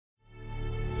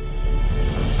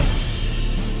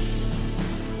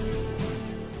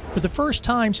For the first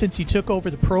time since he took over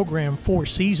the program 4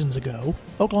 seasons ago,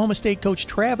 Oklahoma State coach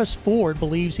Travis Ford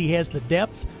believes he has the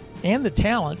depth and the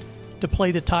talent to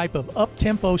play the type of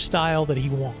up-tempo style that he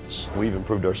wants. We've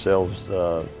improved ourselves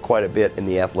quite a bit in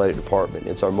the athletic department.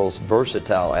 It's our most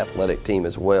versatile athletic team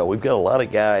as well. We've got a lot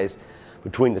of guys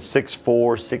between the 6'4",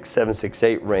 6'7",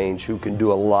 6'8" range who can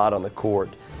do a lot on the court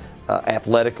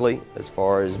athletically, as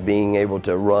far as being able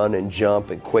to run and jump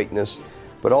and quickness,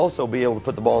 but also be able to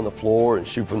put the ball on the floor and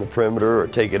shoot from the perimeter or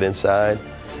take it inside.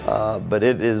 But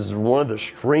it is one of the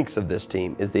strengths of this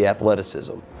team is the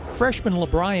athleticism. Freshman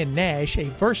LeBrian Nash, a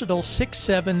versatile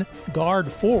 6'7"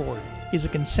 guard forward, is a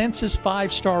consensus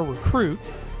 5-star recruit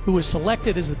who was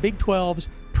selected as the Big 12's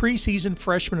preseason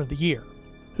Freshman of the Year,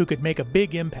 who could make a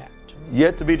big impact.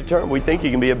 Yet to be determined. We think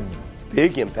he can be a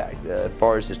big impact as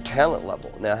far as his talent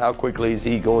level. Now, how quickly is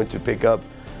he going to pick up,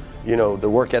 you know, the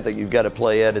work ethic you've got to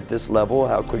play at this level?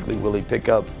 How quickly will he pick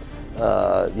up,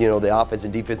 you know, the offensive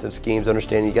and defensive schemes,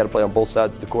 understanding you got to play on both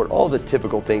sides of the court, all the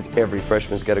typical things every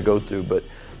freshman's got to go through. But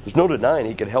there's no denying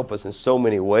he could help us in so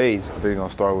many ways. I think it's going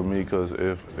to start with me, because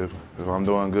if I'm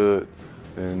doing good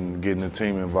and getting the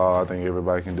team involved, I think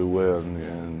everybody can do well,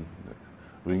 and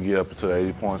we can get up to the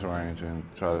 80 points range and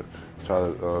try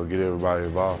to get everybody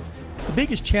involved. The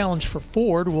biggest challenge for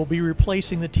Ford will be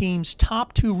replacing the team's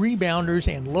top 2 rebounders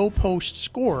and low post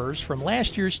scorers from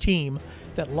last year's team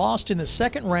that lost in the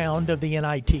second round of the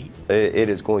NIT. It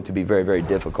is going to be very, very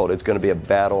difficult. It's going to be a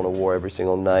battle and a war every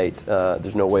single night.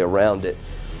 There's no way around it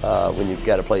when you've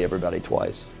got to play everybody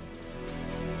twice.